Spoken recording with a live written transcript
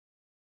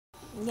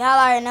Y'all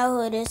already know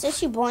who it is.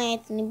 It's your boy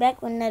Anthony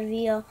back with another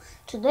video.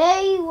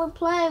 Today we're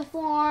playing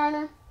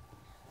Forhonor.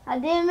 I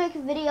did make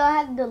a video. I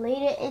had to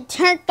delete it. It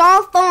turned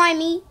off on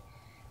me.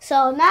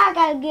 So now I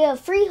gotta give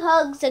free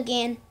hugs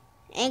again.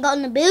 Ain't got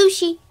no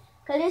bullshit.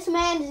 Cause this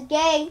man is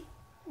gay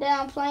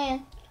that I'm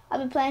playing. I've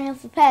been playing him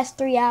for the past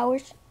 3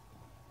 hours.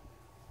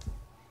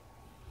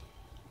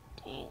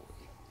 Dang.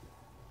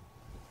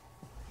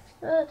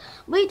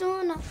 We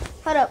doing a,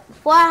 hold up.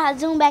 Before I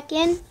zoom back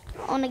in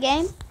on the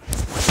game,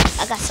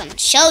 I got something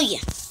to show you.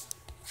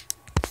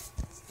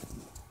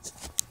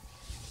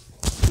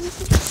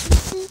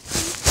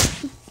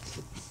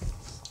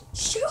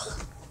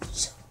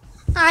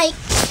 Alright,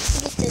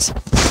 get this.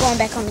 Going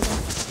back on the game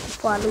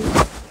before I lose.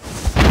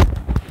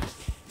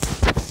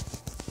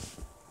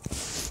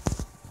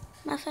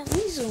 Matter of fact,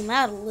 let me zoom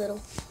out a little.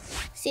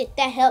 See if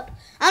that helped.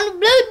 I'm the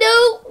blue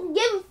dude. I'm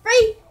giving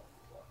free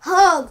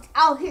hugs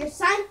out here,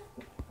 son.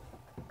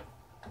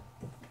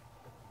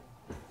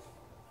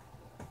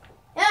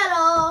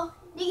 Hello.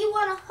 Do you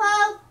want a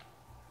hug?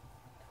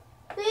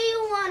 Do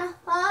you want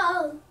a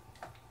hug?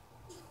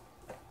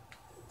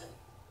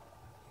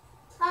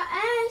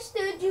 I asked,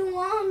 did you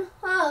want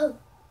a hug?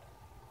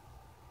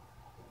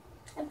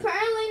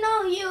 Apparently,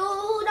 no,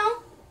 you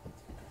don't.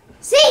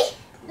 See?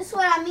 This is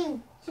what I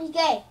mean. He's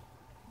gay.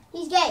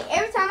 He's gay.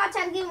 Every time I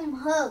try to give him a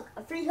hug,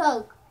 a free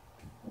hug,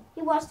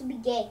 he wants to be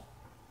gay.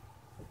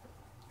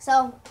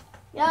 So,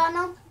 y'all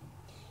know,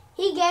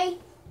 he gay.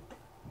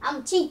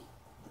 I'm cheap.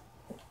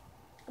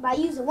 By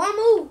using one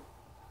move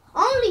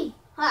only.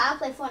 I'll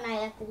play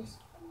Fortnite after this.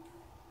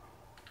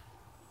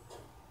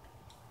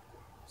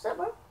 What's up,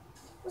 bro?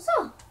 What's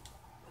up?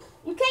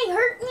 You can't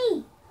hurt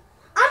me.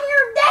 I'm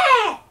your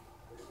dad.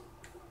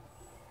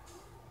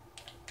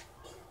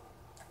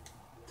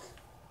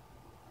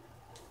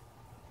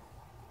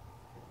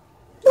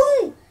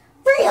 Boom!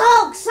 Free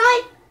hug,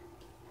 son.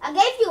 I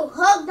gave you a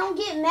hug. Don't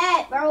get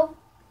mad, bro.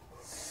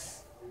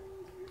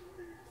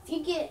 If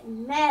you get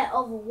mad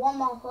over one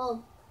more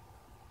hug,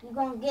 you're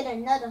going to get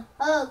another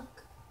hug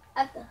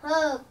after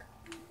hug.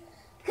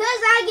 Because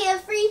I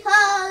get free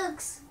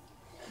hugs.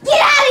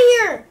 Get out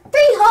of here.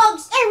 Free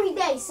hugs every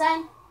day,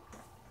 son.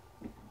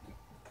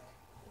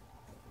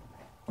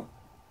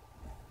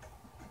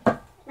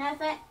 Matter of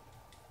fact,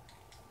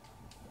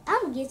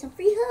 I'm going to get some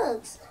free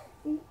hugs.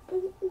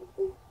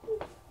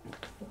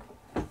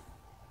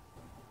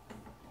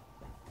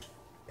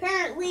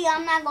 Apparently,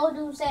 I'm not going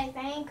to do the same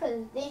thing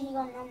because then he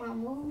going to know my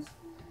moves.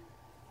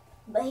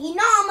 But he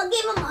know I'm going to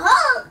give him a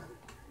hug.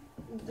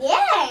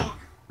 Yeah.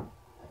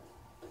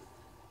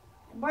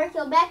 Break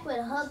your back with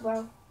a hug,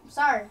 bro. I'm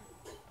sorry.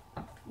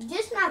 You're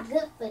just not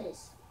good for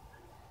this.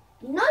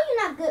 You know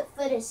you're not good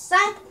for this,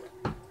 son.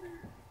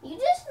 You're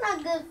just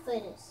not good for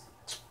this.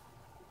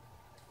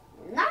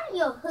 You're not in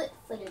your hood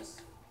for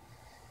this.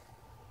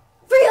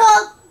 Free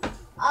hug.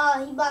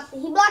 Oh, he blocked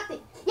it. He blocked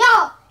it.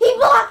 Y'all, he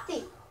blocked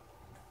it.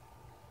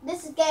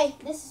 This is gay.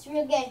 This is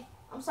real gay.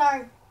 I'm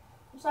sorry.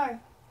 I'm sorry.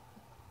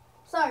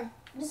 Sorry.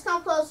 Just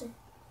come closer.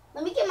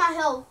 Let me get my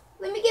health.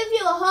 Let me give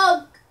you a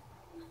hug.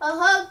 A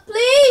hug,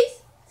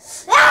 please.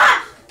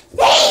 Ah! He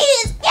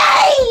is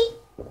gay!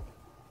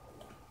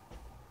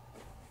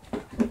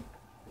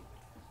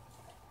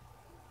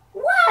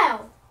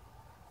 Wow.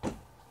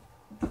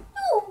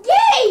 You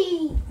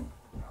gay!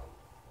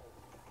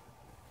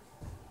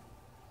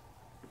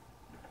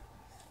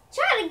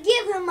 Try to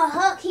give him a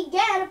hug. He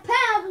got a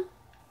problem.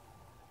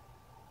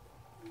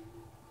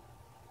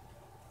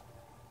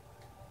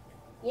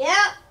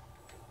 Yep.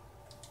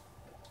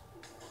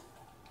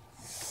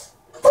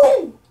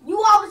 Boom!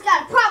 You always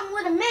got a problem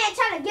with a man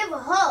trying to give a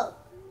hug.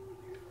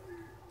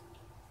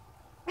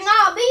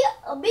 No,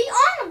 be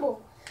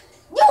honorable.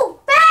 You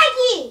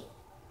faggot!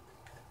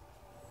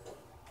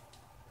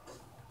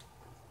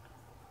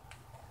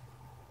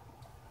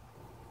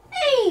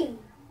 Hey!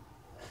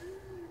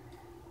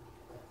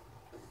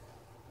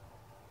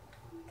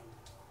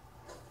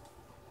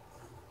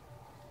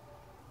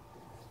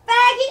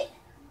 Faggot!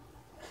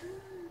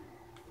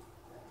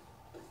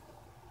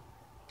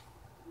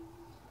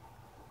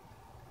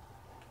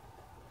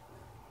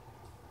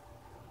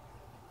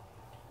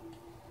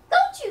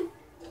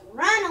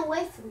 Run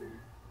away from me.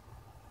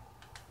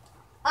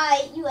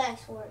 Alright, you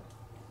asked for it.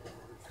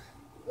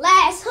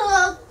 Last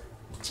hug.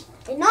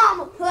 And now I'm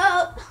a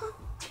pro.